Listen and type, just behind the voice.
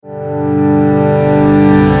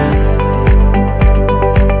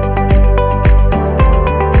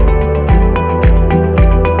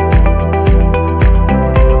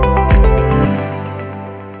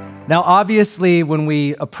Obviously, when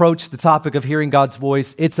we approach the topic of hearing God's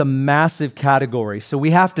voice, it's a massive category, so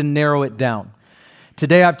we have to narrow it down.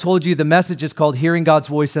 Today, I've told you the message is called Hearing God's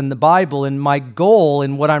Voice in the Bible, and my goal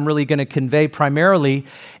and what I'm really going to convey primarily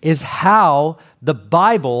is how the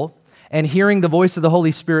Bible and hearing the voice of the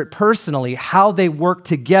Holy Spirit personally, how they work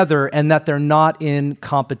together and that they're not in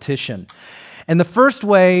competition. And the first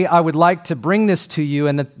way I would like to bring this to you,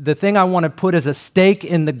 and the thing I want to put as a stake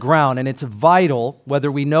in the ground, and it's vital, whether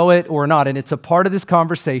we know it or not, and it's a part of this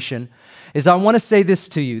conversation, is I want to say this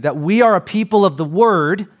to you, that we are a people of the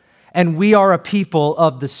Word, and we are a people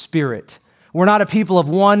of the Spirit. We're not a people of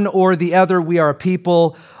one or the other, we are a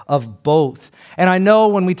people of both. And I know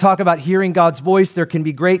when we talk about hearing God's voice, there can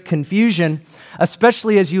be great confusion,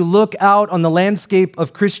 especially as you look out on the landscape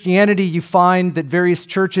of Christianity, you find that various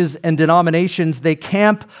churches and denominations, they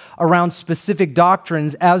camp around specific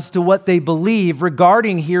doctrines as to what they believe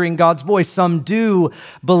regarding hearing God's voice. Some do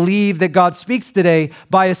believe that God speaks today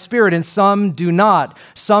by a spirit, and some do not.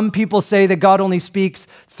 Some people say that God only speaks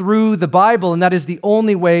through the Bible, and that is the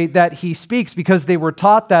only way that he speaks because they were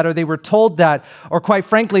taught that or they were told that, or quite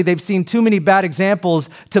frankly, they've seen too many bad examples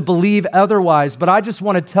to believe otherwise. But I just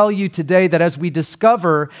want to tell you today that as we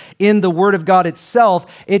discover in the Word of God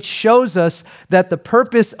itself, it shows us that the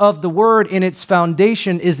purpose of the Word in its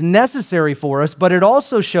foundation is necessary for us, but it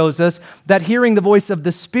also shows us that hearing the voice of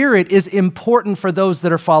the Spirit is important for those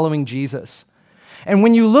that are following Jesus. And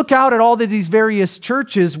when you look out at all of these various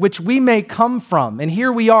churches, which we may come from, and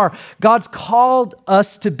here we are, God's called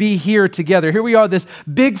us to be here together. Here we are, this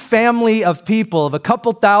big family of people, of a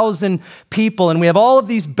couple thousand people, and we have all of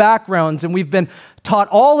these backgrounds, and we've been taught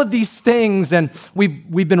all of these things, and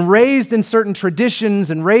we've been raised in certain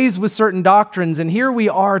traditions and raised with certain doctrines, and here we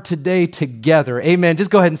are today together. Amen.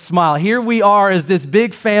 Just go ahead and smile. Here we are as this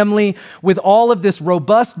big family with all of this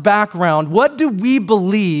robust background. What do we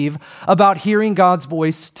believe about hearing God's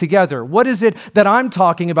voice together? What is it that I'm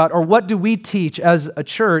talking about, or what do we teach as a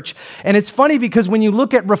church? And it's funny because when you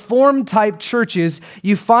look at Reformed-type churches,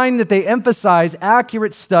 you find that they emphasize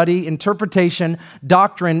accurate study, interpretation,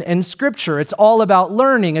 doctrine, and Scripture. It's all about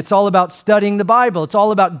learning. It's all about studying the Bible. It's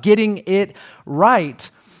all about getting it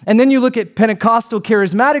right. And then you look at Pentecostal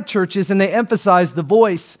charismatic churches and they emphasize the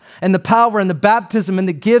voice and the power and the baptism and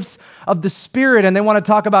the gifts of the Spirit, and they want to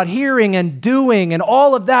talk about hearing and doing and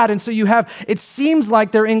all of that. And so it seems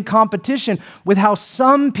like they're in competition with how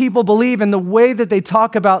some people believe and the way that they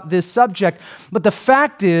talk about this subject. But the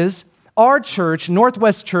fact is, our church,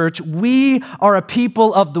 Northwest Church, we are a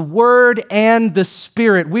people of the Word and the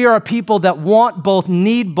Spirit. We are a people that want both,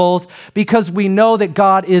 need both, because we know that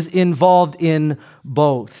God is involved in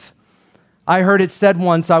both. I heard it said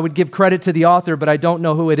once, I would give credit to the author, but I don't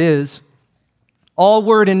know who it is. All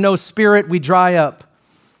word and no spirit, we dry up.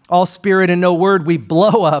 All spirit and no word, we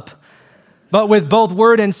blow up. But with both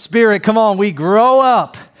word and spirit, come on, we grow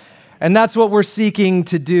up. And that's what we're seeking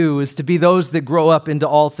to do, is to be those that grow up into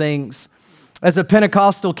all things. As a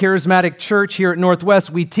Pentecostal charismatic church here at Northwest,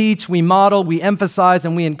 we teach, we model, we emphasize,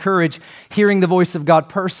 and we encourage hearing the voice of God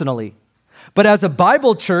personally. But as a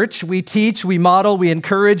Bible church, we teach, we model, we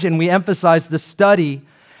encourage, and we emphasize the study,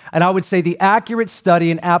 and I would say the accurate study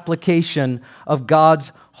and application of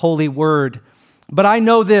God's holy word. But I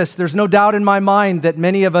know this, there's no doubt in my mind that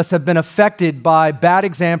many of us have been affected by bad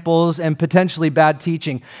examples and potentially bad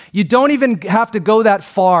teaching. You don't even have to go that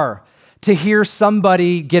far to hear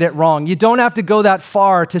somebody get it wrong. You don't have to go that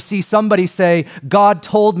far to see somebody say, God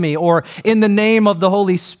told me, or in the name of the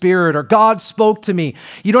Holy Spirit, or God spoke to me.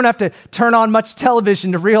 You don't have to turn on much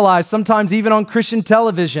television to realize, sometimes even on Christian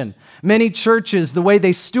television, many churches, the way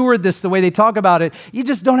they steward this, the way they talk about it, you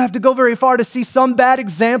just don't have to go very far to see some bad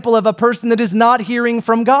example of a person that is not hearing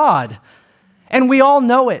from God. And we all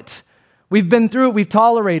know it. We've been through it. We've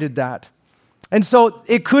tolerated that. And so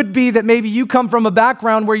it could be that maybe you come from a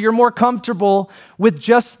background where you're more comfortable with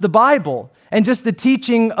just the Bible and just the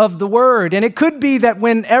teaching of the Word. And it could be that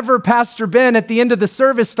whenever Pastor Ben at the end of the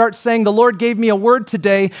service starts saying, the Lord gave me a word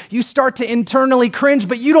today, you start to internally cringe,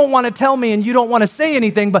 but you don't want to tell me and you don't want to say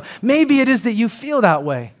anything, but maybe it is that you feel that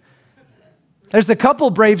way. There's a couple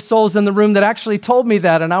brave souls in the room that actually told me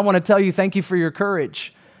that, and I want to tell you, thank you for your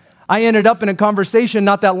courage. I ended up in a conversation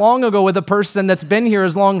not that long ago with a person that's been here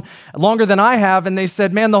longer than I have, and they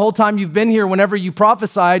said, man, the whole time you've been here, whenever you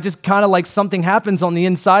prophesy, I just kind of like something happens on the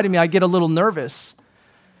inside of me. I get a little nervous.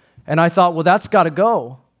 And I thought, well, that's got to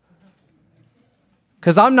go.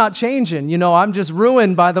 Because I'm not changing. I'm just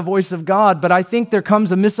ruined by the voice of God. But I think there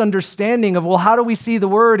comes a misunderstanding of, well, how do we see the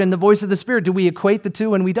Word and the voice of the Spirit? Do we equate the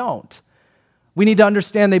two? And we don't. We need to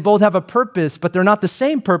understand they both have a purpose, but they're not the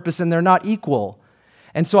same purpose and they're not equal.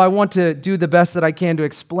 And so I want to do the best that I can to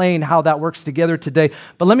explain how that works together today.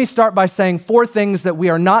 But let me start by saying 4 things that we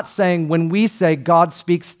are not saying when we say God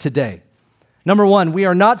speaks today. Number 1, we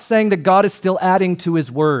are not saying that God is still adding to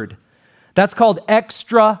his word. That's called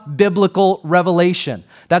extra biblical revelation.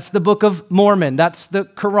 That's the Book of Mormon. That's the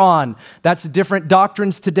Quran. That's different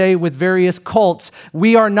doctrines today with various cults.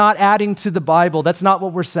 We are not adding to the Bible. That's not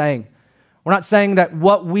what we're saying. We're not saying that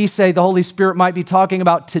what we say the Holy Spirit might be talking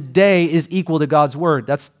about today is equal to God's word.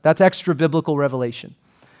 That's extra biblical revelation.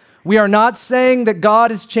 We are not saying that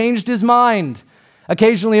God has changed his mind.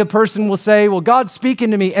 Occasionally a person will say, well, God's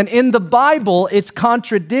speaking to me. And in the Bible, it's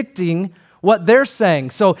contradicting what they're saying.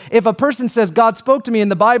 So if a person says God spoke to me and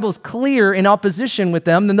the Bible's clear in opposition with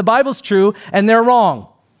them, then the Bible's true and they're wrong.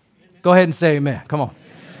 Go ahead and say amen. Come on.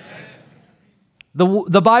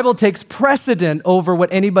 The Bible takes precedent over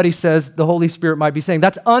what anybody says the Holy Spirit might be saying.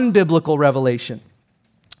 That's unbiblical revelation.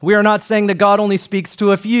 We are not saying that God only speaks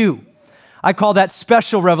to a few. I call that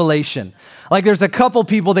special revelation. Like there's a couple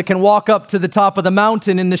people that can walk up to the top of the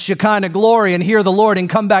mountain in the Shekinah glory and hear the Lord and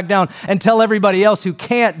come back down and tell everybody else who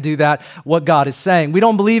can't do that what God is saying. We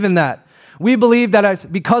don't believe in that. We believe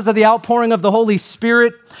that because of the outpouring of the Holy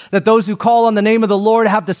Spirit, that those who call on the name of the Lord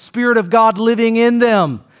have the Spirit of God living in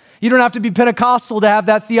them. You don't have to be Pentecostal to have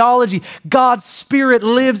that theology. God's Spirit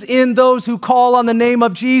lives in those who call on the name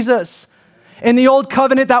of Jesus. In the Old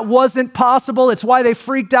Covenant, that wasn't possible. It's why they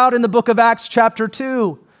freaked out in the book of Acts chapter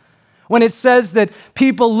 2. When it says that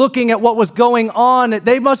people looking at what was going on,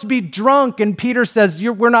 they must be drunk. And Peter says,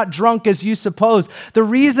 we're not drunk as you suppose. The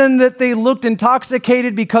reason that they looked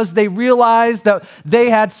intoxicated because they realized that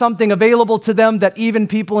they had something available to them that even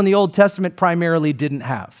people in the Old Testament primarily didn't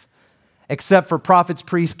have, except for prophets,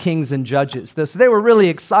 priests, kings, and judges. So they were really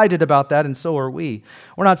excited about that, and so are we.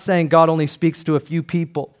 We're not saying God only speaks to a few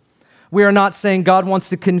people. We are not saying God wants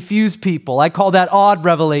to confuse people. I call that odd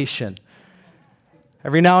revelation.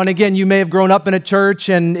 Every now and again, you may have grown up in a church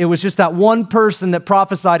and it was just that one person that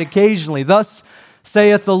prophesied occasionally. Thus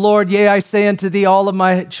saith the Lord, yea, I say unto thee, all of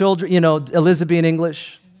my children, Elizabethan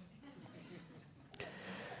English.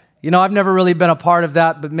 I've never really been a part of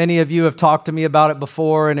that, but many of you have talked to me about it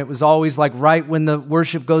before, and it was always like right when the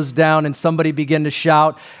worship goes down and somebody begin to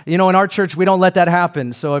shout. In our church, we don't let that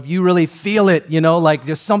happen. So if you really feel it, like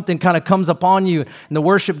just something kind of comes upon you and the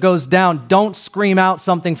worship goes down, don't scream out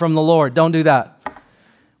something from the Lord. Don't do that.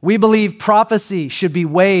 We believe prophecy should be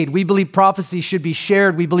weighed. We believe prophecy should be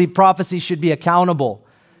shared. We believe prophecy should be accountable.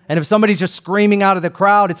 And if somebody's just screaming out of the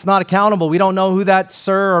crowd, it's not accountable. We don't know who that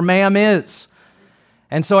sir or ma'am is.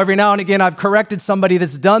 And so every now and again, I've corrected somebody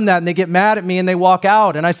that's done that, and they get mad at me and they walk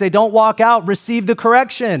out. And I say, don't walk out, receive the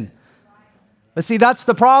correction. But see, that's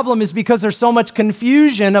the problem, is because there's so much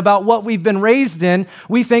confusion about what we've been raised in.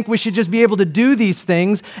 We think we should just be able to do these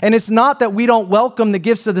things. And it's not that we don't welcome the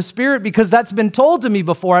gifts of the Spirit, because that's been told to me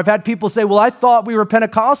before. I've had people say, well, I thought we were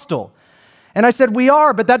Pentecostal. And I said, we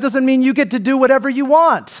are, but that doesn't mean you get to do whatever you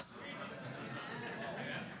want.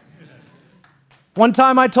 One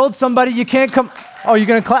time I told somebody, you can't come... Oh, you're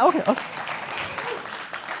going to clap? Okay.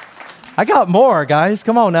 I got more, guys.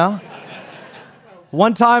 Come on now.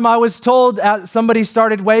 One time I was told somebody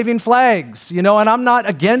started waving flags, and I'm not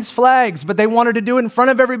against flags, but they wanted to do it in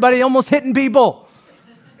front of everybody, almost hitting people.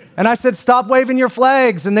 And I said, stop waving your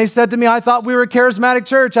flags. And they said to me, I thought we were a charismatic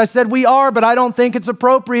church. I said, we are, but I don't think it's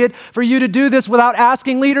appropriate for you to do this without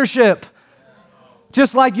asking leadership.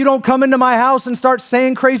 Just like you don't come into my house and start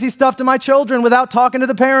saying crazy stuff to my children without talking to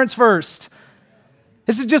the parents first.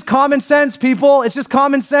 This is just common sense, people. It's just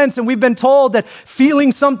common sense. And we've been told that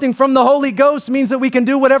feeling something from the Holy Ghost means that we can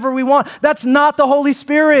do whatever we want. That's not the Holy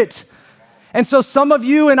Spirit. And so some of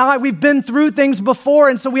you and I, we've been through things before.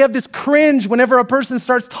 And so we have this cringe whenever a person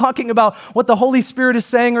starts talking about what the Holy Spirit is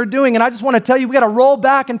saying or doing. And I just want to tell you, we got to roll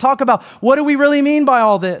back and talk about, what do we really mean by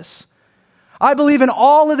all this? I believe in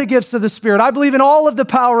all of the gifts of the Spirit. I believe in all of the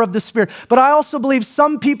power of the Spirit. But I also believe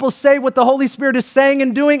some people say what the Holy Spirit is saying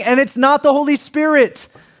and doing, and it's not the Holy Spirit.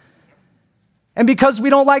 And because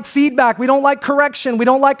we don't like feedback, we don't like correction, we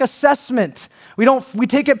don't like assessment, we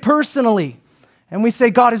take it personally. And we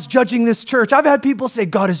say, God is judging this church. I've had people say,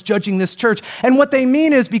 God is judging this church. And what they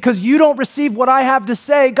mean is, because you don't receive what I have to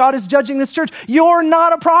say, God is judging this church. You're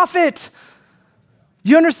not a prophet. Do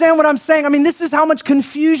you understand what I'm saying? I mean, this is how much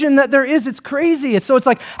confusion that there is. It's crazy. So it's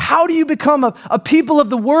like, how do you become a people of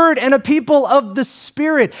the Word and a people of the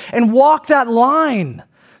Spirit and walk that line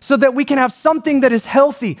so that we can have something that is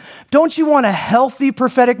healthy? Don't you want a healthy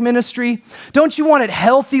prophetic ministry? Don't you want it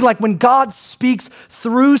healthy? Like when God speaks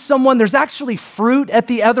through someone, there's actually fruit at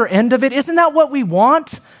the other end of it. Isn't that what we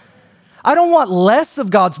want? I don't want less of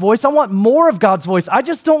God's voice. I want more of God's voice. I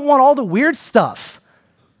just don't want all the weird stuff.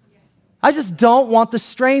 I just don't want the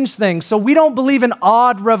strange things. So we don't believe in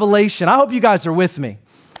odd revelation. I hope you guys are with me.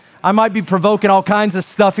 I might be provoking all kinds of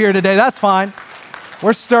stuff here today. That's fine.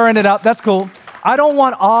 We're stirring it up. That's cool. I don't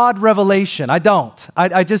want odd revelation. I don't.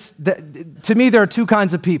 To me, there are two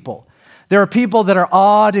kinds of people. There are people that are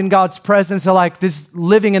odd in God's presence. They're like this,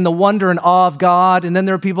 living in the wonder and awe of God. And then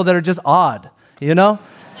there are people that are just odd, you know?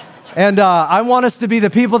 And I want us to be the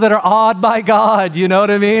people that are awed by God, you know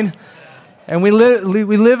what I mean? And we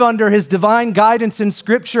live under His divine guidance in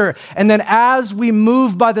Scripture. And then as we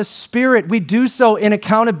move by the Spirit, we do so in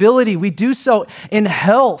accountability. We do so in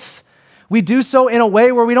health. We do so in a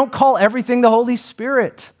way where we don't call everything the Holy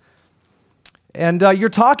Spirit. And you're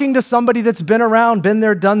talking to somebody that's been around, been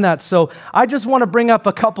there, done that. So I just want to bring up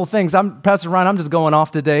a couple things. Pastor Ryan, I'm just going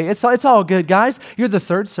off today. It's all good, guys. You're the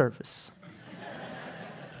third service.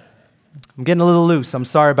 I'm getting a little loose. I'm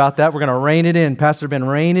sorry about that. We're going to rein it in. Pastor Ben,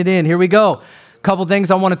 rein it in. Here we go. A couple things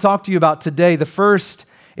I want to talk to you about today. The first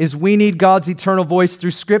is we need God's eternal voice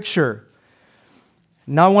through Scripture.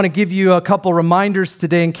 Now I want to give you a couple reminders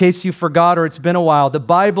today in case you forgot or it's been a while. The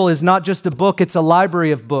Bible is not just a book, it's a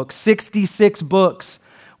library of books. 66 books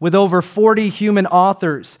with over 40 human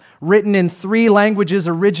authors, written in 3 languages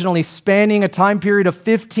originally, spanning a time period of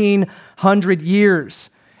 1,500 years.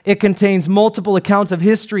 It contains multiple accounts of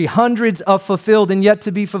history, hundreds of fulfilled and yet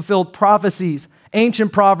to be fulfilled prophecies,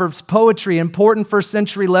 ancient proverbs, poetry, important first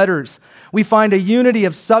century letters. We find a unity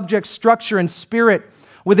of subject, structure, and spirit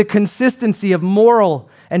with a consistency of moral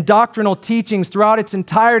and doctrinal teachings throughout its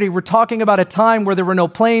entirety. We're talking about a time where there were no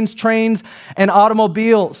planes, trains, and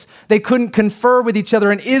automobiles. They couldn't confer with each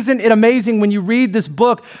other. And isn't it amazing when you read this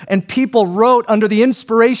book and people wrote under the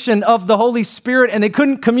inspiration of the Holy Spirit and they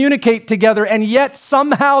couldn't communicate together, and yet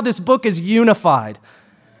somehow this book is unified?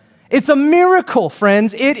 It's a miracle,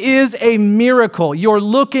 friends. It is a miracle. You're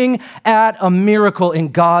looking at a miracle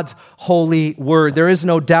in God's holy word. There is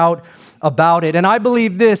no doubt about it. And I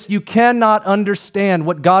believe this: you cannot understand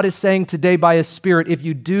what God is saying today by His Spirit if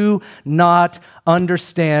you do not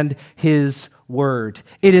understand His word.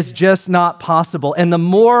 It is just not possible. And the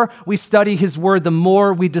more we study His word, the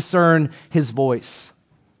more we discern His voice.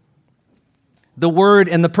 The word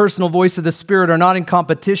and the personal voice of the Spirit are not in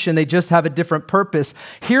competition. They just have a different purpose.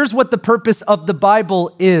 Here's what the purpose of the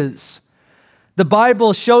Bible is. The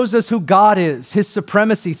Bible shows us who God is, His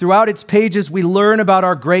supremacy. Throughout its pages, we learn about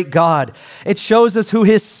our great God. It shows us who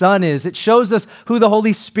His Son is. It shows us who the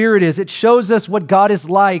Holy Spirit is. It shows us what God is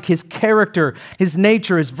like, His character, His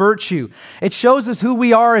nature, His virtue. It shows us who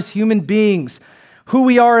we are as human beings, who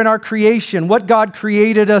we are in our creation, what God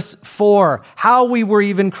created us for, how we were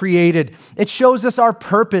even created. It shows us our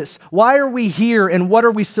purpose. Why are we here and what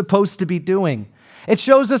are we supposed to be doing? It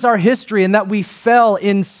shows us our history and that we fell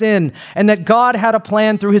in sin and that God had a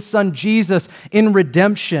plan through His Son Jesus in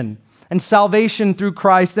redemption and salvation through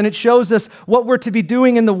Christ. And it shows us what we're to be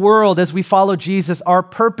doing in the world as we follow Jesus. Our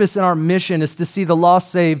purpose and our mission is to see the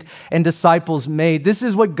lost saved and disciples made. This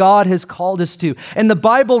is what God has called us to. And the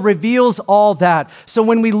Bible reveals all that. So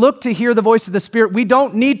when we look to hear the voice of the Spirit, we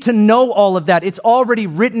don't need to know all of that. It's already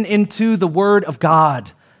written into the Word of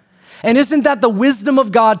God. And isn't that the wisdom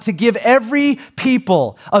of God to give every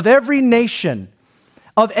people of every nation,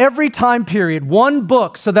 of every time period, one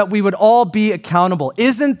book so that we would all be accountable?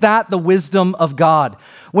 Isn't that the wisdom of God?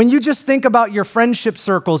 When you just think about your friendship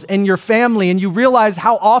circles and your family and you realize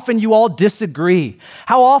how often you all disagree,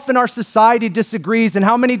 how often our society disagrees and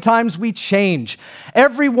how many times we change.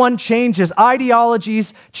 Everyone changes,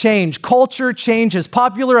 ideologies change, culture changes,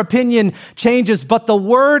 popular opinion changes, but the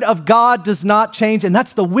Word of God does not change. And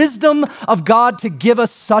that's the wisdom of God to give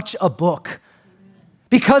us such a book.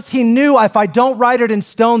 Because He knew if I don't write it in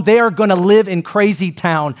stone, they are going to live in crazy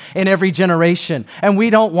town in every generation. And we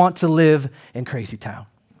don't want to live in crazy town.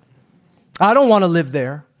 I don't want to live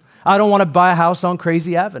there. I don't want to buy a house on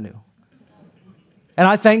Crazy Avenue. And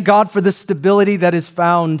I thank God for the stability that is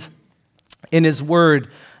found in His word.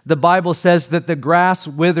 The Bible says that the grass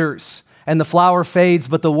withers and the flower fades,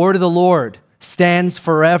 but the word of the Lord stands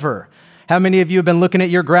forever. How many of you have been looking at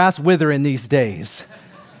your grass wither in these days?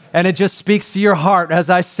 And it just speaks to your heart. As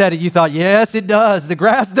I said it, you thought, yes, it does. The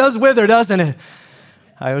grass does wither, doesn't it?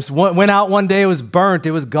 I went out one day, it was burnt,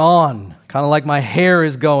 it was gone. Kind of like my hair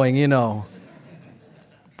is going, you know.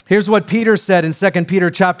 Here's what Peter said in 2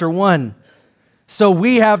 Peter chapter 1. So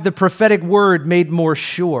we have the prophetic word made more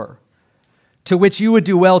sure, to which you would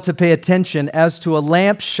do well to pay attention as to a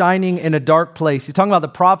lamp shining in a dark place. He's talking about the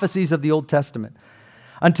prophecies of the Old Testament.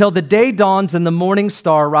 Until the day dawns and the morning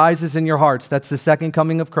star rises in your hearts. That's the second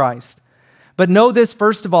coming of Christ. But know this,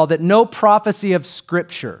 first of all, that no prophecy of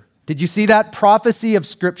Scripture. Did you see that? Prophecy of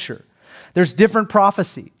Scripture. There's different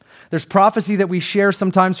prophecy. There's prophecy that we share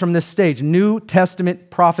sometimes from this stage, New Testament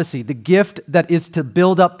prophecy, the gift that is to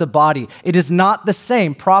build up the body. It is not the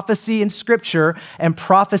same. Prophecy in Scripture and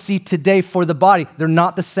prophecy today for the body, they're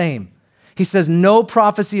not the same. He says, no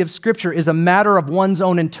prophecy of Scripture is a matter of one's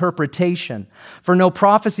own interpretation. For no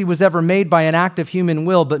prophecy was ever made by an act of human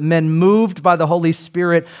will, but men moved by the Holy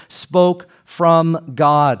Spirit spoke from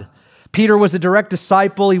God. Peter was a direct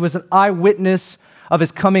disciple. He was an eyewitness of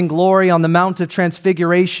his coming glory on the Mount of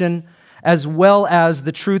Transfiguration, as well as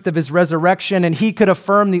the truth of his resurrection. And he could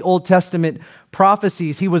affirm the Old Testament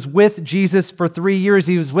prophecies. He was with Jesus for 3 years.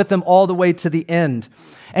 He was with him all the way to the end.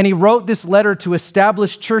 And he wrote this letter to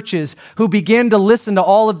established churches who began to listen to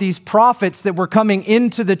all of these prophets that were coming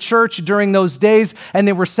into the church during those days, and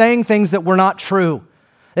they were saying things that were not true.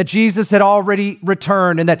 That Jesus had already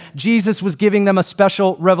returned and that Jesus was giving them a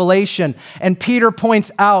special revelation. And Peter points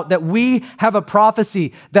out that we have a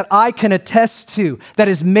prophecy that I can attest to that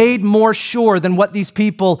is made more sure than what these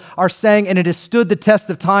people are saying, and it has stood the test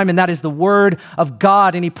of time, and that is the Word of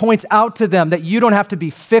God. And he points out to them that you don't have to be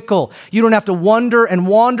fickle. You don't have to wonder and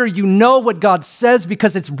wander. You know what God says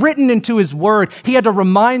because it's written into His Word. He had to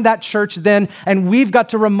remind that church then, and we've got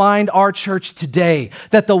to remind our church today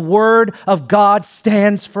that the Word of God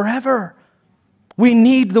stands forever. We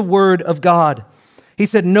need the Word of God. He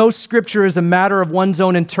said, no Scripture is a matter of one's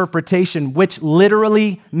own interpretation, which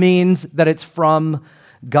literally means that it's from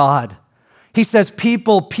God. He says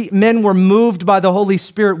men were moved by the Holy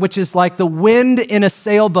Spirit, which is like the wind in a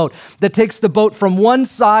sailboat that takes the boat from one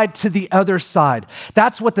side to the other side.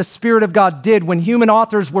 That's what the Spirit of God did when human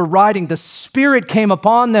authors were writing. The Spirit came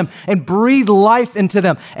upon them and breathed life into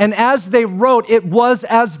them. And as they wrote, it was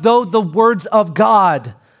as though the words of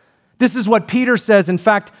God. This is what Peter says. In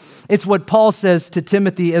fact, it's what Paul says to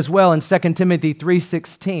Timothy as well in 2 Timothy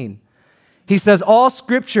 3:16. He says, all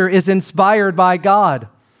Scripture is inspired by God,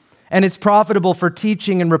 and it's profitable for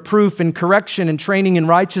teaching and reproof and correction and training in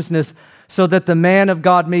righteousness, so that the man of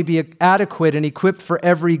God may be adequate and equipped for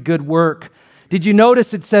every good work. Did you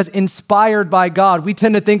notice it says inspired by God? We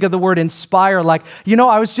tend to think of the word inspire like,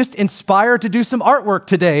 I was just inspired to do some artwork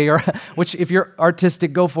today, or which if you're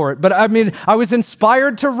artistic, go for it. But I was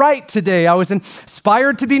inspired to write today. I was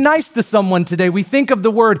inspired to be nice to someone today. We think of the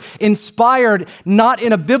word inspired not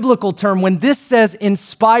in a biblical term. When this says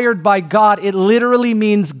inspired by God, it literally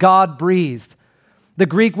means God breathed. The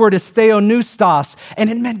Greek word is theopneustos, and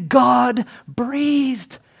it meant God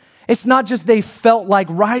breathed. It's not just they felt like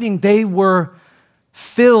writing, they were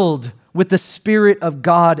filled with the Spirit of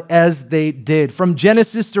God as they did. From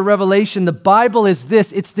Genesis to Revelation, the Bible is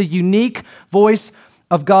this. It's the unique voice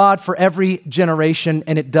of God for every generation,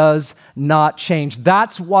 and it does not change.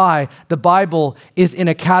 That's why the Bible is in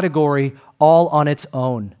a category all on its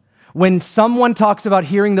own. When someone talks about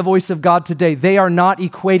hearing the voice of God today, they are not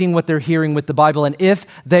equating what they're hearing with the Bible, and if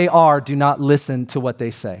they are, do not listen to what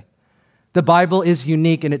they say. The Bible is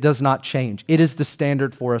unique and it does not change. It is the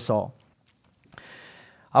standard for us all.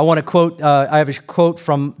 I want to quote, I have a quote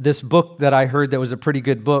from this book that I heard that was a pretty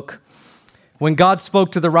good book. When God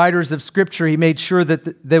spoke to the writers of Scripture, He made sure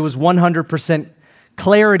that there was 100%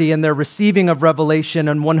 clarity in their receiving of revelation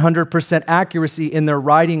and 100% accuracy in their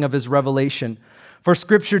writing of His revelation. For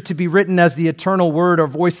Scripture to be written as the eternal word or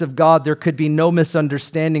voice of God, there could be no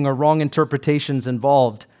misunderstanding or wrong interpretations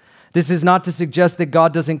involved. This is not to suggest that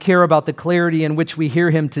God doesn't care about the clarity in which we hear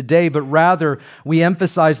Him today, but rather we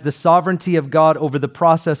emphasize the sovereignty of God over the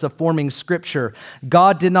process of forming Scripture.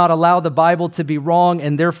 God did not allow the Bible to be wrong,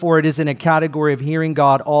 and therefore it is in a category of hearing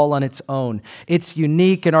God all on its own. It's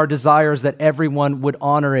unique in our desires that everyone would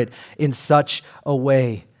honor it in such a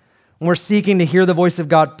way. When we're seeking to hear the voice of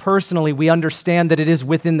God personally, we understand that it is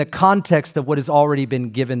within the context of what has already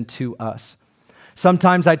been given to us.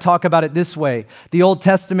 Sometimes I talk about it this way. The Old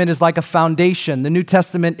Testament is like a foundation. The New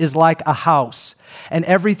Testament is like a house. And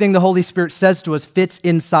everything the Holy Spirit says to us fits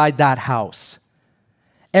inside that house.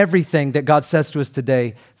 Everything that God says to us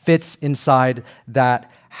today fits inside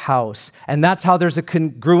that house. And that's how there's a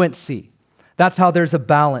congruency. That's how there's a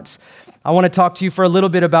balance. I want to talk to you for a little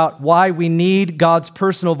bit about why we need God's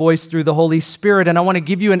personal voice through the Holy Spirit. And I want to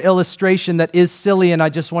give you an illustration that is silly, and I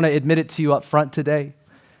just want to admit it to you up front today.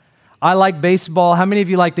 I like baseball. How many of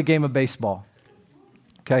you like the game of baseball?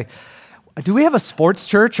 Okay. Do we have a sports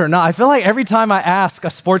church or not? I feel like every time I ask a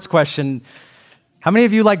sports question, how many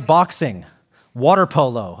of you like boxing, water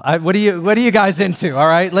polo? What are you guys into? All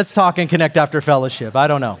right, let's talk and connect after fellowship. I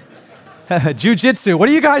don't know. Jiu-jitsu. What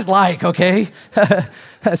do you guys like? Okay.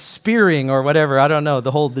 Spearing or whatever. I don't know.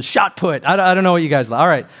 The shot put. I don't know what you guys like. All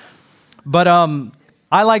right. But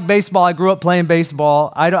I like baseball. I grew up playing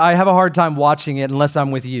baseball. I have a hard time watching it unless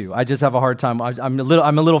I'm with you. I just have a hard time. I'm a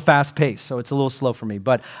little fast paced, so it's a little slow for me.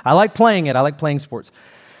 But I like playing it. I like playing sports.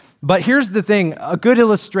 But here's the thing, a good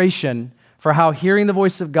illustration for how hearing the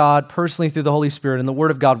voice of God personally through the Holy Spirit and the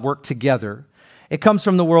Word of God work together. It comes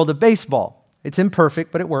from the world of baseball. It's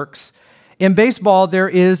imperfect, but it works. In baseball, there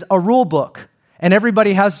is a rule book, and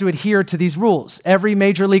everybody has to adhere to these rules. Every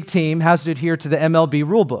major league team has to adhere to the MLB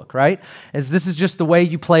rule book, right? As this is just the way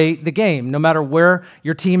you play the game. No matter where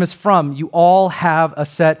your team is from, you all have a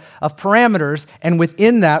set of parameters, and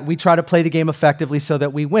within that, we try to play the game effectively so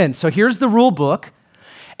that we win. So here's the rule book,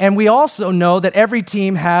 and we also know that every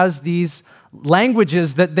team has these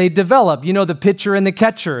languages that they develop. You know, the pitcher and the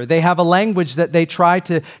catcher, they have a language that they try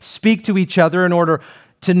to speak to each other in order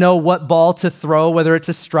to know what ball to throw, whether it's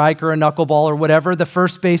a strike or a knuckleball or whatever. The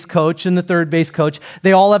first base coach and the third base coach,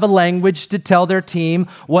 they all have a language to tell their team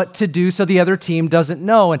what to do so the other team doesn't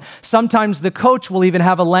know. And sometimes the coach will even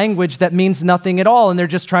have a language that means nothing at all, and they're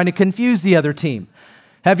just trying to confuse the other team.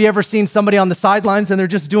 Have you ever seen somebody on the sidelines and they're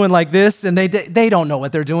just doing like this, and they don't know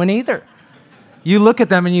what they're doing either? You look at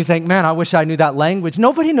them and you think, man, I wish I knew that language.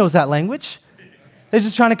 Nobody knows that language. They're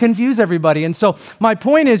just trying to confuse everybody. And so my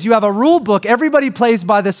point is, you have a rule book. Everybody plays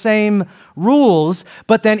by the same rules,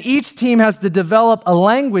 but then each team has to develop a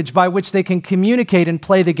language by which they can communicate and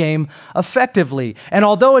play the game effectively. And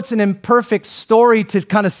although it's an imperfect story to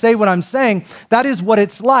kind of say what I'm saying, that is what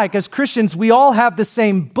it's like. As Christians, we all have the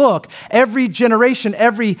same book. Every generation,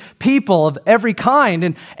 every people of every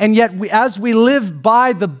kind. And yet, as we live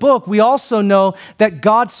by the book, we also know that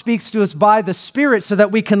God speaks to us by the Spirit so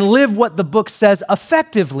that we can live what the book says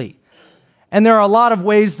effectively. And there are a lot of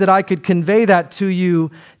ways that I could convey that to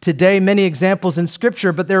you today, many examples in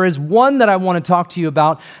Scripture, but there is one that I want to talk to you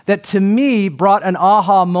about that to me brought an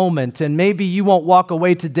aha moment, and maybe you won't walk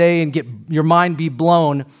away today and get your mind be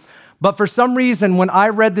blown, but for some reason, when I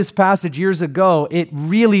read this passage years ago, it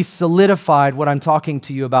really solidified what I'm talking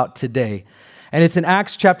to you about today. And it's in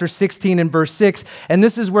Acts chapter 16 and verse 6, and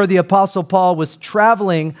this is where the Apostle Paul was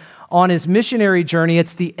traveling on his missionary journey.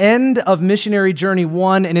 It's the end of missionary journey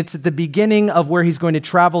 1, and it's at the beginning of where he's going to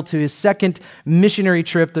travel to his second missionary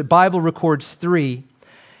trip. The Bible records 3.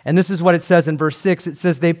 And this is what it says in verse 6. It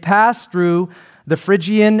says, they passed through the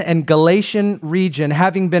Phrygian and Galatian region,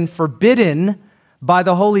 having been forbidden by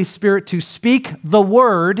the Holy Spirit to speak the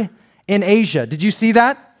word in Asia. Did you see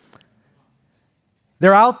that?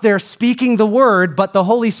 They're out there speaking the word, but the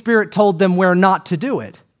Holy Spirit told them where not to do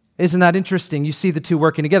it. Isn't that interesting? You see the two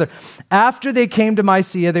working together. After they came to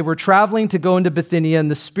Mysia, they were traveling to go into Bithynia,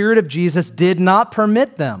 and the Spirit of Jesus did not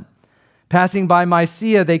permit them. Passing by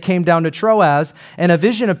Mysia, they came down to Troas, and a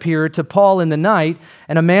vision appeared to Paul in the night,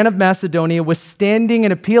 and a man of Macedonia was standing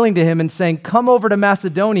and appealing to him and saying, come over to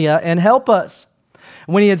Macedonia and help us.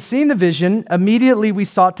 When he had seen the vision, immediately we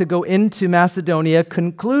sought to go into Macedonia,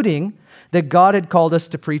 concluding that God had called us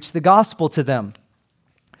to preach the gospel to them.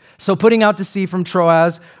 So putting out to sea from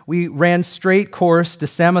Troas, we ran straight course to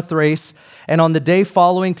Samothrace, and on the day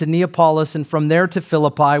following to Neapolis, and from there to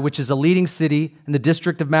Philippi, which is a leading city in the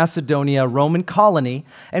district of Macedonia, a Roman colony,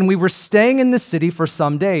 and we were staying in the city for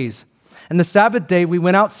some days. And the Sabbath day, we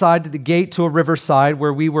went outside to the gate to a riverside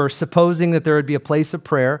where we were supposing that there would be a place of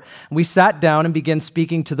prayer. We sat down and began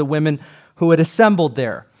speaking to the women who had assembled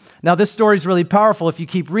there. Now, this story is really powerful. If you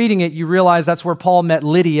keep reading it, you realize that's where Paul met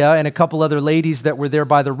Lydia and a couple other ladies that were there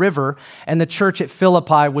by the river, and the church at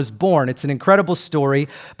Philippi was born. It's an incredible story.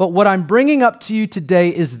 But what I'm bringing up to you today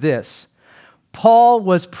is this. Paul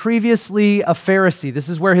was previously a Pharisee. This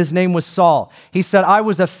is where his name was Saul. He said, I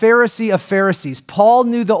was a Pharisee of Pharisees. Paul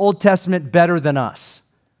knew the Old Testament better than us.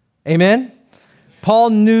 Amen?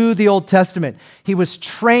 Paul knew the Old Testament. He was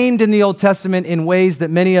trained in the Old Testament in ways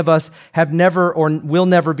that many of us have never or will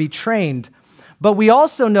never be trained. But we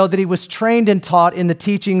also know that he was trained and taught in the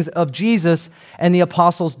teachings of Jesus and the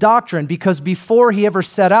apostles' doctrine, because before he ever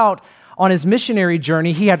set out on his missionary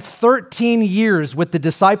journey, he had 13 years with the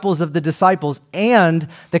disciples of the disciples and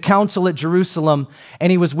the council at Jerusalem,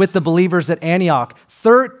 and he was with the believers at Antioch.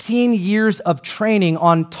 13 years of training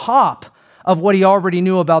on top of what he already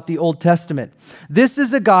knew about the Old Testament. This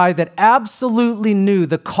is a guy that absolutely knew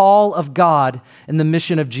the call of God and the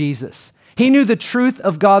mission of Jesus. He knew the truth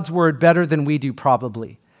of God's word better than we do,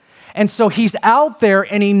 probably. And so he's out there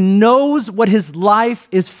and he knows what his life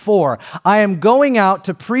is for. I am going out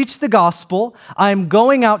to preach the gospel. I am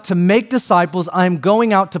going out to make disciples. I am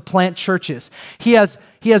going out to plant churches. He has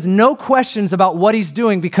no questions about what he's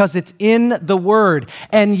doing because it's in the word.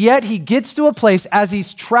 And yet he gets to a place as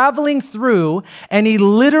he's traveling through, and he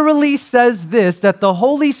literally says this, that the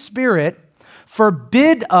Holy Spirit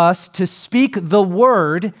forbid us to speak the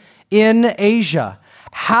word in Asia.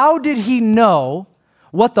 How did he know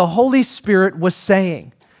what the Holy Spirit was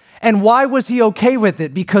saying? And why was he okay with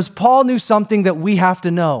it? Because Paul knew something that we have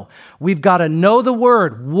to know. We've got to know the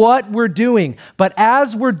word, what we're doing. But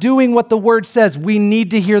as we're doing what the word says, we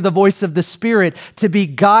need to hear the voice of the Spirit to be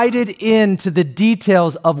guided into the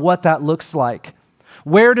details of what that looks like.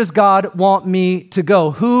 Where does God want me to go?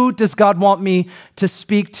 Who does God want me to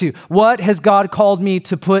speak to? What has God called me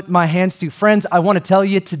to put my hands to? Friends, I want to tell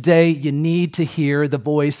you today, you need to hear the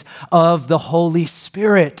voice of the Holy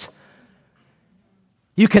Spirit.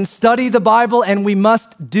 You can study the Bible, and we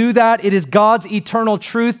must do that. It is God's eternal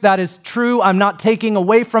truth. That is true. I'm not taking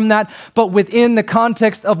away from that. But within the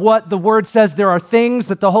context of what the Word says, there are things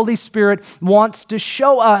that the Holy Spirit wants to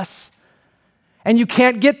show us. And you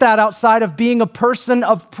can't get that outside of being a person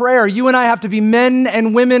of prayer. You and I have to be men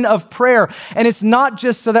and women of prayer. And it's not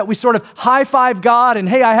just so that we sort of high-five God and,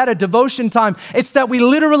 hey, I had a devotion time. It's that we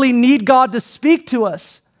literally need God to speak to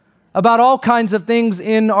us about all kinds of things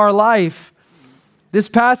in our life. This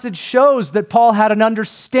passage shows that Paul had an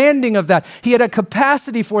understanding of that. He had a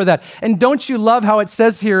capacity for that. And don't you love how it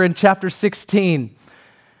says here in chapter 16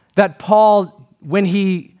 that Paul, when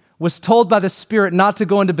he was told by the Spirit not to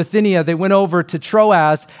go into Bithynia, they went over to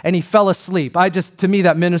Troas and he fell asleep. To me,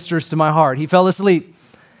 that ministers to my heart. He fell asleep.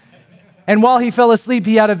 And while he fell asleep,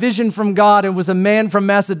 he had a vision from God. It was a man from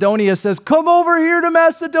Macedonia says, "Come over here to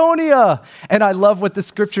Macedonia." And I love what the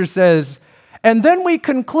scripture says. And then we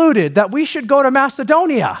concluded that we should go to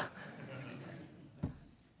Macedonia.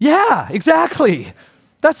 Yeah, exactly.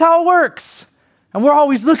 That's how it works. And we're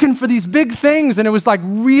always looking for these big things. And it was like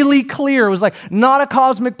really clear. It was like not a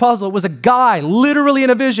cosmic puzzle. It was a guy literally in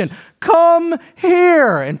a vision. Come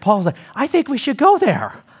here. And Paul was like, I think we should go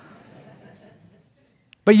there.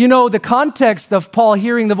 But you know, the context of Paul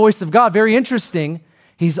hearing the voice of God, very interesting.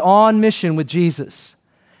 He's on mission with Jesus.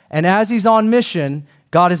 And as he's on mission,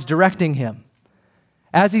 God is directing him.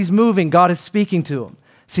 As he's moving, God is speaking to him.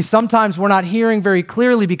 See, sometimes we're not hearing very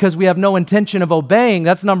clearly because we have no intention of obeying.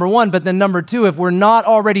 That's number one. But then number two, if we're not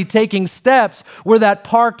already taking steps, we're that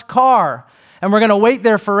parked car. And we're going to wait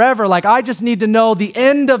there forever. Like, I just need to know the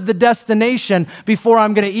end of the destination before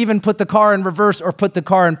I'm going to even put the car in reverse or put the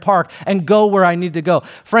car in park and go where I need to go.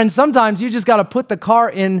 Friends, sometimes you just got to put the car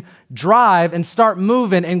in drive and start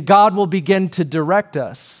moving, and God will begin to direct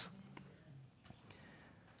us.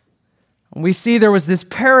 We see there was this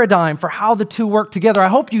paradigm for how the two work together. I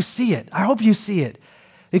hope you see it. I hope you see it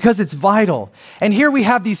because it's vital. And here we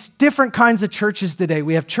have these different kinds of churches today.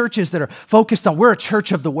 We have churches that are focused on, we're a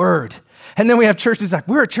church of the Word. And then we have churches like,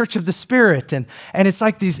 we're a church of the Spirit. And it's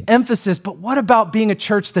like these emphasis, but what about being a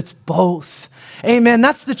church that's both? Amen.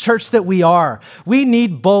 That's the church that we are. We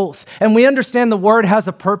need both. And we understand the Word has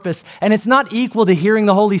a purpose. And it's not equal to hearing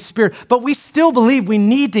the Holy Spirit. But we still believe we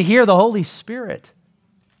need to hear the Holy Spirit.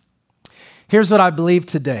 Here's what I believe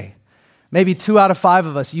today. Maybe 2 out of 5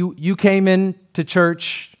 of us, you came in to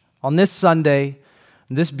church on this Sunday,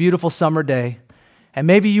 this beautiful summer day, and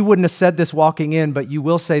maybe you wouldn't have said this walking in, but you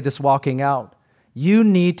will say this walking out. You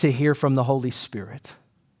need to hear from the Holy Spirit.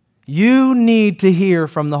 You need to hear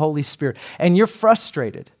from the Holy Spirit. And you're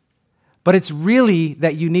frustrated, but it's really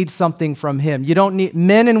that you need something from Him.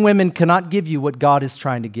 Men and women cannot give you what God is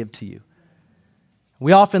trying to give to you.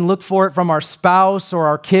 We often look for it from our spouse or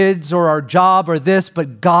our kids or our job or this,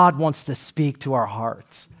 but God wants to speak to our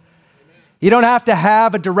hearts. You don't have to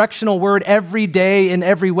have a directional word every day in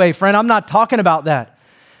every way. Friend, I'm not talking about that.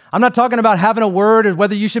 I'm not talking about having a word of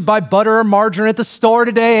whether you should buy butter or margarine at the store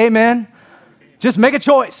today, amen? Just make a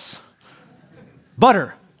choice.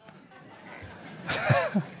 Butter.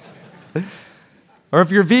 Or if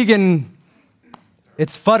you're vegan,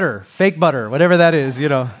 it's futter, fake butter, whatever that is, you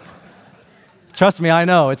know. Trust me, I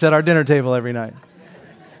know. It's at our dinner table every night.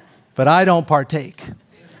 But I don't partake.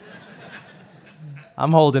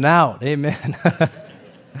 I'm holding out. Amen.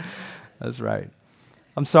 That's right.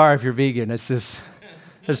 I'm sorry if you're vegan. It's just,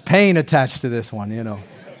 there's pain attached to this one, you know.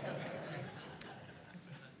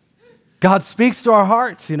 God speaks to our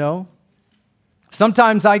hearts, you know.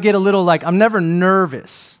 Sometimes I get a little like, I'm never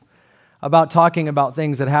nervous about talking about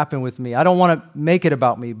things that happen with me. I don't want to make it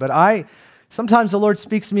about me, but sometimes the Lord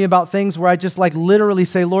speaks to me about things where I just like literally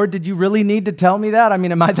say, Lord, did you really need to tell me that? I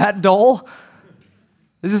mean, am I that dull?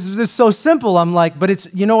 This is so simple. I'm like, but it's,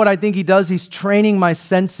 you know what I think He does? He's training my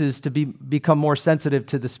senses to become more sensitive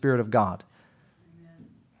to the Spirit of God.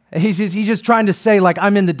 He's just trying to say, like,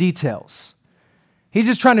 I'm in the details. He's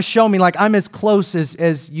just trying to show me, like, I'm as close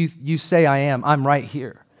as you say I am. I'm right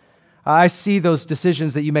here. I see those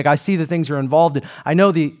decisions that you make. I see the things you're involved in. I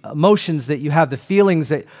know the emotions that you have, the feelings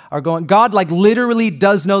that are going. God literally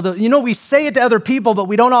does know we say it to other people, but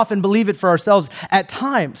we don't often believe it for ourselves at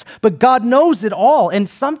times. But God knows it all. And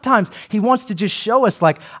sometimes he wants to just show us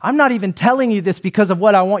I'm not even telling you this because of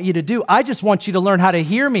what I want you to do. I just want you to learn how to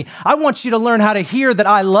hear me. I want you to learn how to hear that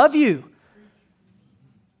I love you.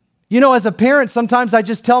 As a parent, sometimes I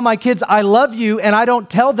just tell my kids, I love you, and I don't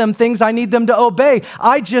tell them things I need them to obey.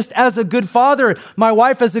 I just, as a good father, my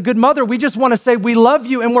wife as a good mother, we just want to say, we love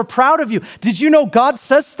you and we're proud of you. Did you know God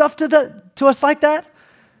says stuff to us like that?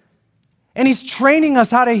 And he's training us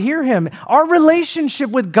how to hear him. Our relationship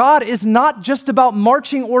with God is not just about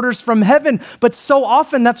marching orders from heaven, but so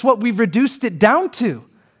often that's what we've reduced it down to.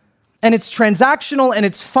 And it's transactional and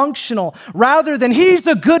it's functional rather than he's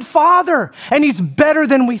a good father and he's better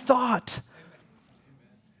than we thought.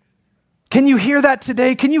 Can you hear that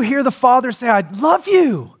today? Can you hear the Father say, I love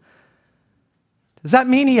you? Does that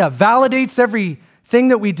mean he validates everything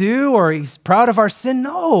that we do or he's proud of our sin?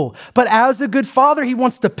 No. But as a good father, he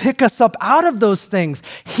wants to pick us up out of those things.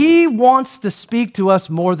 He wants to speak to us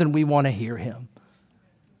more than we want to hear him.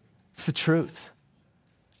 It's the truth.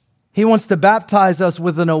 He wants to baptize us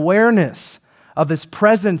with an awareness of his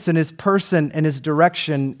presence and his person and his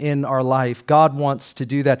direction in our life. God wants to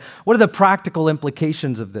do that. What are the practical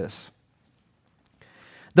implications of this?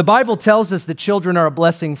 The Bible tells us that children are a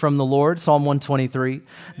blessing from the Lord, Psalm 123.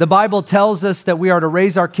 The Bible tells us that we are to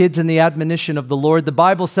raise our kids in the admonition of the Lord. The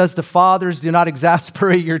Bible says to fathers, do not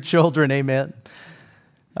exasperate your children, amen.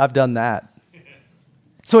 I've done that.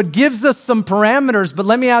 So it gives us some parameters, but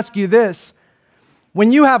let me ask you this.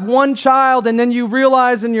 When you have one child and then you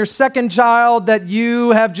realize in your second child that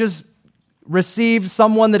you have just received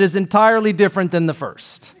someone that is entirely different than the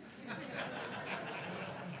first,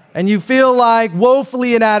 and you feel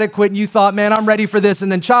woefully inadequate and you thought, man, I'm ready for this, and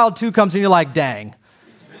then child 2 comes and you're like, dang,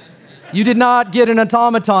 you did not get an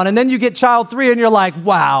automaton, and then you get child 3 and you're like,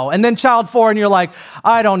 wow, and then child 4 and you're like,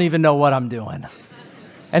 I don't even know what I'm doing.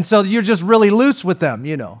 And so you're just really loose with them,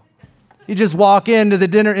 You just walk into the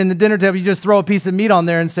dinner table, you just throw a piece of meat on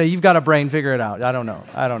there and say, you've got a brain, figure it out. I don't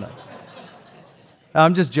know.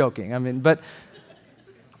 I'm just joking. But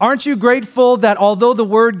aren't you grateful that although the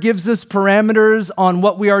Word gives us parameters on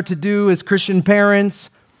what we are to do as Christian parents,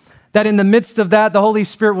 that in the midst of that, the Holy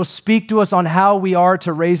Spirit will speak to us on how we are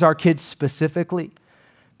to raise our kids specifically?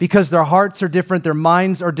 Because their hearts are different, their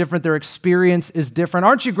minds are different, their experience is different.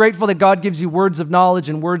 Aren't you grateful that God gives you words of knowledge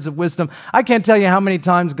and words of wisdom? I can't tell you how many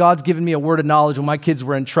times God's given me a word of knowledge when my kids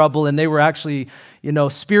were in trouble and they were actually,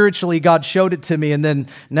 spiritually God showed it to me, and then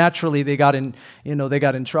naturally they got in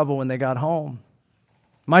trouble when they got home.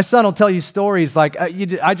 My son will tell you stories and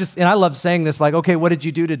I love saying this, okay, what did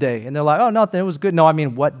you do today? And they're like, oh, nothing, it was good. No,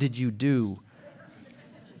 what did you do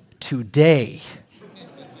today?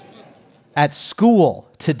 At school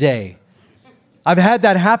today. I've had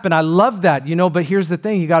that happen. I love that, but here's the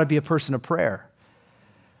thing. You got to be a person of prayer.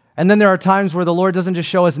 And then there are times where the Lord doesn't just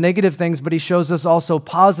show us negative things, but he shows us also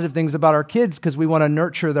positive things about our kids because we want to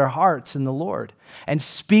nurture their hearts in the Lord and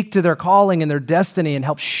speak to their calling and their destiny and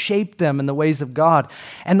help shape them in the ways of God.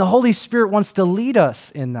 And the Holy Spirit wants to lead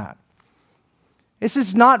us in that. This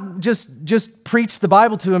is not just preach the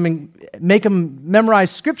Bible to them and make them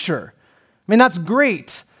memorize Scripture. That's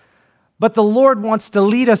great. But the Lord wants to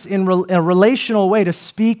lead us in a relational way to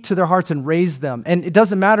speak to their hearts and raise them. And it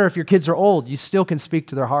doesn't matter if your kids are old, you still can speak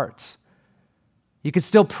to their hearts. You can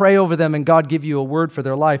still pray over them and God give you a word for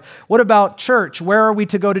their life. What about church? Where are we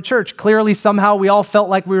to go to church? Clearly, somehow we all felt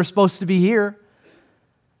like we were supposed to be here.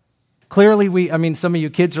 Clearly, some of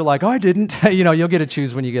you kids are like, oh, I didn't. You'll get to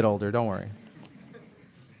choose when you get older. Don't worry.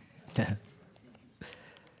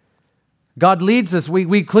 God leads us.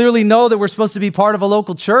 We clearly know that we're supposed to be part of a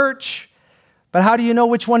local church. But how do you know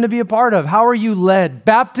which one to be a part of? How are you led?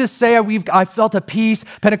 Baptists say, I felt a peace.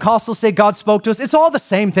 Pentecostals say God spoke to us. It's all the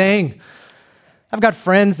same thing. I've got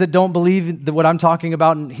friends that don't believe what I'm talking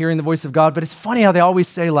about and hearing the voice of God, but it's funny how they always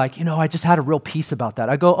say I just had a real peace about that.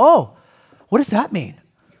 I go, oh, what does that mean?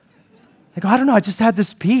 They go, I don't know, I just had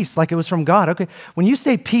this peace, like it was from God. Okay, when you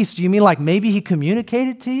say peace, do you mean maybe he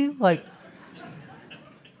communicated to you?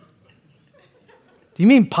 Do you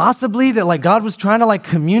mean possibly that God was trying to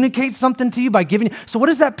communicate something to you by giving you? So what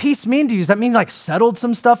does that peace mean to you? Does that mean settled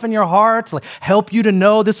some stuff in your heart, help you to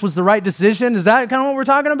know this was the right decision? Is that kind of what we're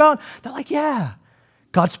talking about? They're like, yeah,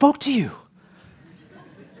 God spoke to you.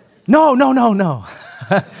 No.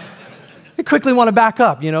 They quickly want to back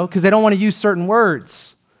up, because they don't want to use certain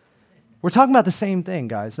words. We're talking about the same thing,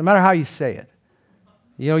 guys, no matter how you say it.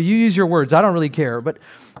 You use your words. I don't really care. But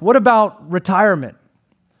what about retirement?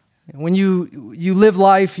 When you live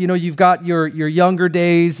life, you've got your younger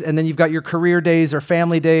days, and then you've got your career days or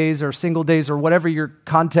family days or single days or whatever your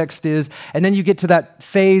context is, and then you get to that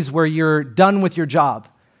phase where you're done with your job,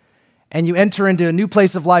 and you enter into a new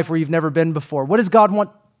place of life where you've never been before. What does God want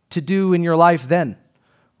to do in your life then?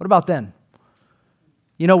 What about then?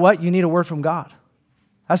 You know what? You need a word from God.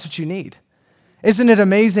 That's what you need. Isn't it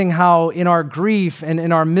amazing how in our grief and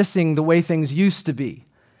in our missing the way things used to be,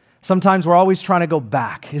 sometimes we're always trying to go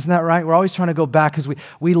back. Isn't that right? We're always trying to go back because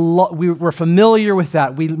we're familiar with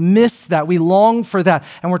that. We miss that. We long for that.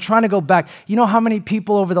 And we're trying to go back. You know how many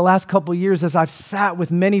people over the last couple of years, as I've sat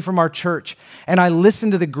with many from our church and I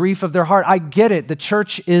listened to the grief of their heart, I get it. The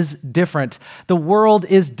church is different. The world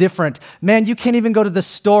is different. Man, you can't even go to the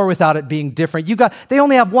store without it being different. They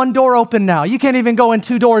only have one door open now. You can't even go in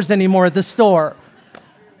two doors anymore at the store.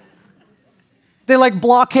 They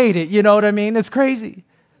blockade it, you know what I mean? It's crazy.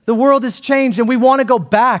 The world has changed and we want to go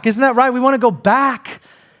back. Isn't that right? We want to go back.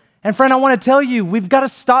 And friend, I want to tell you, we've got to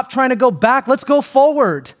stop trying to go back. Let's go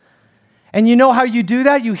forward. And you know how you do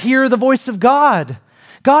that? You hear the voice of God.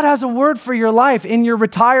 God has a word for your life in your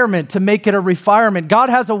retirement to make it a refinement. God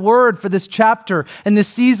has a word for this chapter and this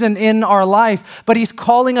season in our life, but He's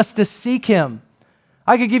calling us to seek Him.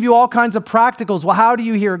 I could give you all kinds of practicals. Well, how do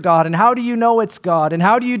you hear God? And how do you know it's God? And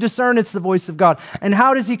how do you discern it's the voice of God? And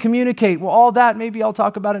how does He communicate? Well, all that, maybe I'll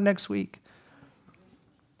talk about it next week.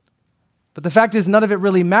 But the fact is, none of it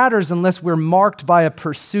really matters unless we're marked by a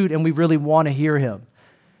pursuit and we really want to hear Him.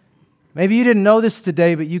 Maybe you didn't know this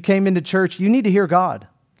today, but you came into church. You need to hear God.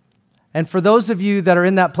 And for those of you that are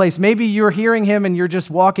in that place, maybe you're hearing Him and you're just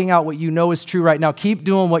walking out what you know is true right now. Keep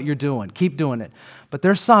doing what you're doing. Keep doing it. But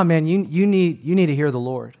there's some, man, you need to hear the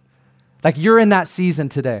Lord. You're in that season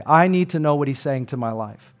today. I need to know what He's saying to my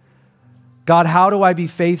life. God, how do I be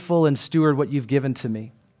faithful and steward what You've given to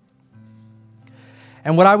me?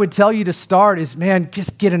 And what I would tell you to start is, man,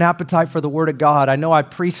 just get an appetite for the Word of God. I know I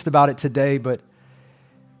preached about it today, but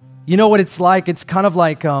you know what it's like? It's kind of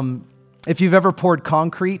like if you've ever poured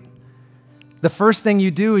concrete. The first thing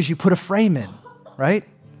you do is you put a frame in, right?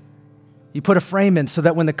 You put a frame in so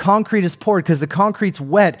that when the concrete is poured, because the concrete's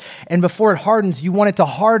wet, and before it hardens, you want it to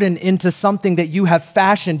harden into something that you have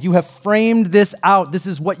fashioned. You have framed this out. This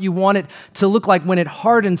is what you want it to look like when it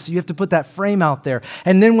hardens, so you have to put that frame out there.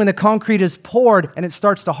 And then when the concrete is poured and it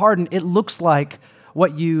starts to harden, it looks like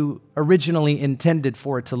what you originally intended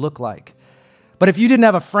for it to look like. But if you didn't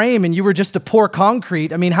have a frame and you were just to pour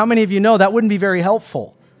concrete, how many of you know that wouldn't be very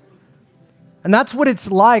helpful? And that's what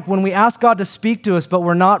it's like when we ask God to speak to us, but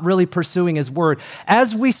we're not really pursuing His word.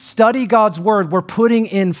 As we study God's word, we're putting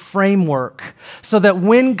in framework so that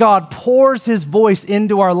when God pours His voice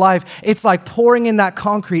into our life, it's like pouring in that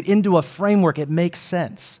concrete into a framework. It makes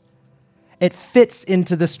sense. It fits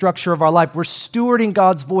into the structure of our life. We're stewarding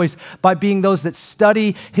God's voice by being those that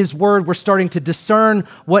study His word. We're starting to discern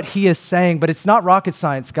what He is saying, but it's not rocket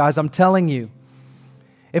science, guys. I'm telling you.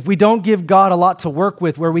 If we don't give God a lot to work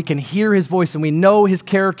with where we can hear His voice and we know His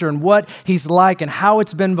character and what He's like and how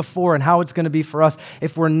it's been before and how it's going to be for us,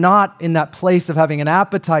 if we're not in that place of having an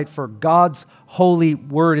appetite for God's holy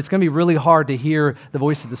word, it's going to be really hard to hear the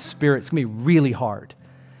voice of the Spirit. It's going to be really hard.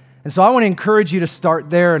 And so I want to encourage you to start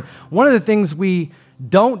there. And one of the things we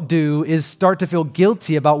don't do is start to feel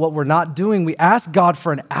guilty about what we're not doing. We ask God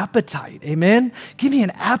for an appetite. Amen? Give me an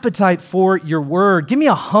appetite for your word. Give me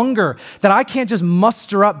a hunger that I can't just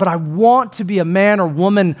muster up, but I want to be a man or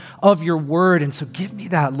woman of your word. And so give me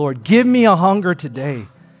that, Lord. Give me a hunger today.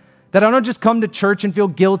 That I don't just come to church and feel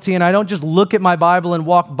guilty, and I don't just look at my Bible and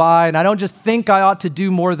walk by, and I don't just think I ought to do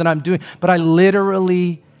more than I'm doing, but I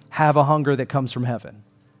literally have a hunger that comes from heaven.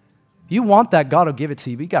 You want that, God will give it to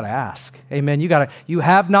you, but you got to ask. Amen. You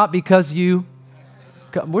have not because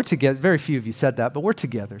we're together. Very few of you said that, but we're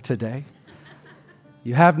together today.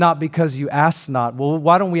 You have not because you ask not. Well,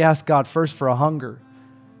 why don't we ask God first for a hunger?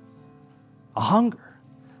 A hunger.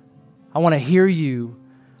 I want to hear you.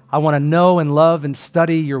 I want to know and love and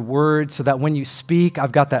study your word so that when you speak,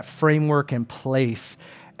 I've got that framework in place,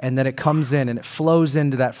 and then it comes in and it flows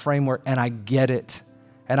into that framework, and I get it,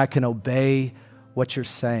 and I can obey what you're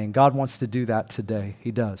saying. God wants to do that today.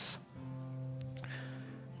 He does.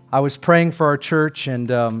 I was praying for our church and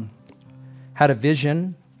had a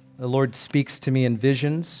vision. The Lord speaks to me in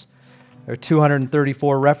visions. There are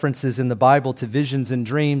 234 references in the Bible to visions and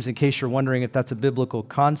dreams, in case you're wondering if that's a biblical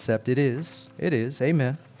concept. It is. It is.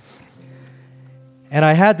 Amen. And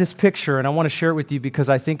I had this picture, and I want to share it with you because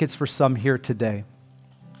I think it's for some here today.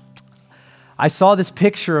 I saw this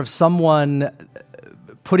picture of someone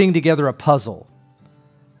putting together a puzzle.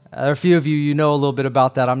 There are a few of you know a little bit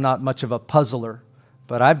about that. I'm not much of a puzzler,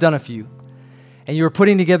 but I've done a few. and you were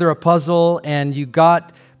putting together a puzzle, and you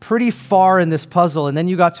got pretty far in this puzzle, and then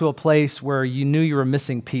you got to a place where you knew you were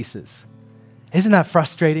missing pieces. Isn't that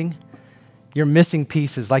frustrating? You're missing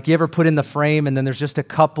pieces. Like you ever put in the frame, and then there's just a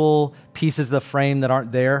couple pieces of the frame that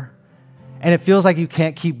aren't there, and it feels like you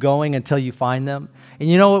can't keep going until you find them. And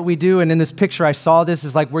you know what we do, and in this picture I saw this,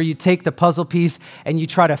 is like where you take the puzzle piece and you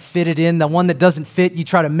try to fit it in. The one that doesn't fit, you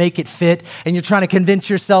try to make it fit, and you're trying to convince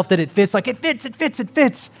yourself that it fits. Like it fits, it fits, it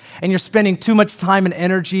fits. And you're spending too much time and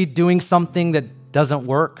energy doing something that doesn't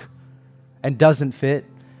work and doesn't fit.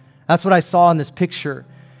 That's what I saw in this picture.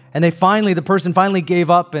 And the person finally gave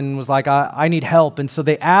up and was like, I need help. And so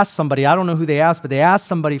they asked somebody, I don't know who they asked, but they asked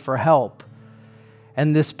somebody for help.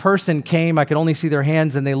 And this person came, I could only see their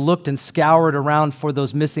hands, and they looked and scoured around for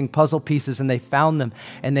those missing puzzle pieces, and they found them,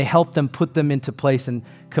 and they helped them put them into place and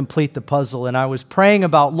complete the puzzle. And I was praying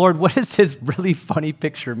about, Lord, what does this really funny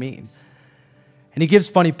picture mean? And he gives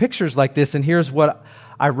funny pictures like this, and here's what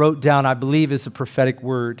I wrote down, I believe is a prophetic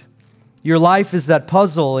word. Your life is that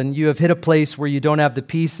puzzle, and you have hit a place where you don't have the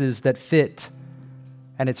pieces that fit,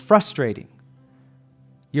 and it's frustrating.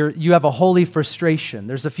 You have a holy frustration.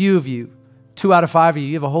 There's a few of you, 2 out of 5 of you,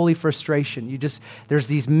 you have a holy frustration. There's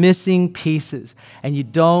these missing pieces, and you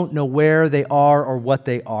don't know where they are or what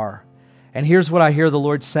they are. And here's what I hear the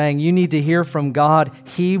Lord saying. You need to hear from God.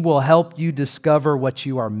 He will help you discover what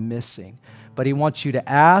you are missing. But He wants you to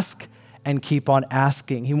ask and keep on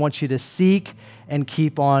asking. He wants you to seek and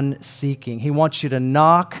keep on seeking. He wants you to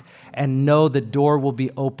knock and know the door will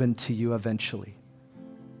be open to you eventually.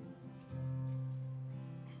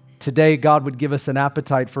 Today, God would give us an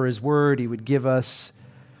appetite for His Word. He would give us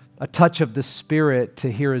a touch of the Spirit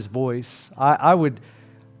to hear His voice. I would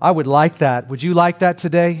like that. Would you like that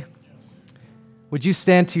today? Would you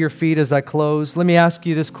stand to your feet as I close? Let me ask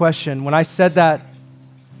you this question. When I shared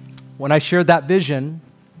that vision,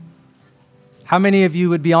 how many of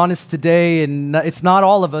you would be honest today? And it's not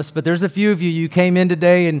all of us, but there's a few of you. You came in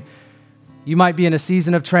today and you might be in a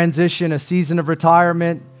season of transition, a season of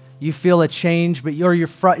retirement. You feel a change, but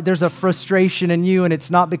there's a frustration in you, and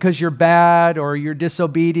it's not because you're bad or you're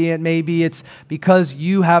disobedient. Maybe it's because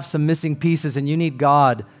you have some missing pieces and you need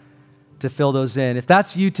God to fill those in. If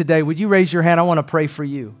that's you today, would you raise your hand? I want to pray for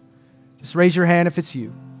you. Just raise your hand if it's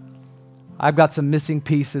you. I've got some missing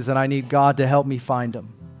pieces and I need God to help me find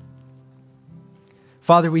them.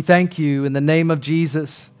 Father, we thank you in the name of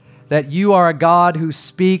Jesus that you are a God who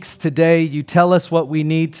speaks today. You tell us what we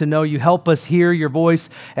need to know. You help us hear your voice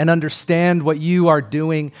and understand what you are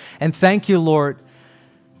doing. And thank you, Lord,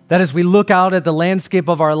 that as we look out at the landscape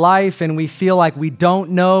of our life and we feel like we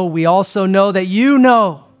don't know, we also know that you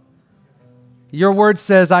know. Your word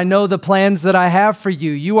says, I know the plans that I have for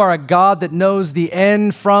you. You are a God that knows the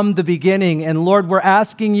end from the beginning. And Lord, we're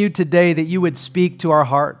asking you today that you would speak to our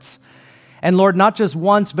hearts. And Lord, not just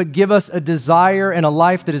once, but give us a desire and a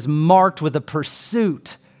life that is marked with a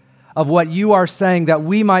pursuit of what you are saying, that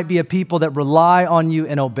we might be a people that rely on you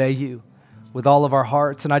and obey you with all of our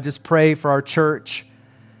hearts. And I just pray for our church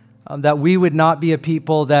that we would not be a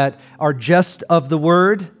people that are just of the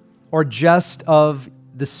word or just of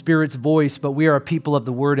the Spirit's voice, but we are a people of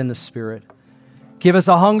the word and the Spirit. Give us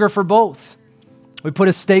a hunger for both. We put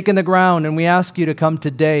a stake in the ground and we ask you to come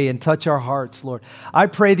today and touch our hearts, Lord. I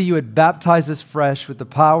pray that you would baptize us fresh with the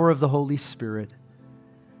power of the Holy Spirit.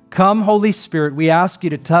 Come, Holy Spirit, we ask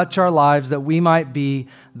you to touch our lives that we might be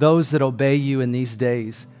those that obey you in these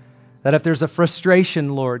days. That if there's a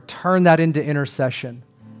frustration, Lord, turn that into intercession.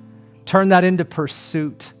 Turn that into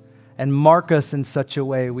pursuit and mark us in such a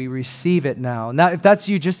way we receive it now. Now, if that's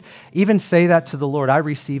you, just even say that to the Lord. I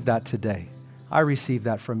receive that today. I receive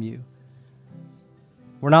that from you.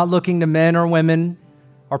 We're not looking to men or women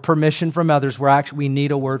or permission from others. We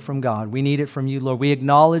need a word from God. We need it from you, Lord. We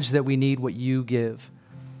acknowledge that we need what you give.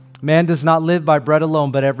 Man does not live by bread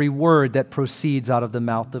alone, but every word that proceeds out of the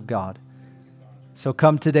mouth of God. So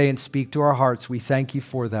come today and speak to our hearts. We thank you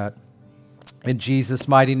for that. In Jesus'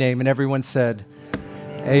 mighty name. And everyone said,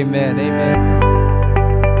 amen, amen.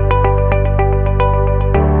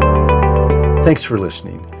 Thanks for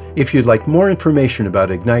listening. If you'd like more information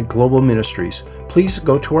about Ignite Global Ministries, please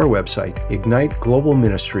go to our website,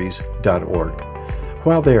 igniteglobalministries.org.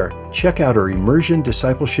 While there, check out our Immersion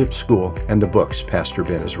Discipleship School and the books Pastor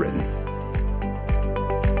Ben has written.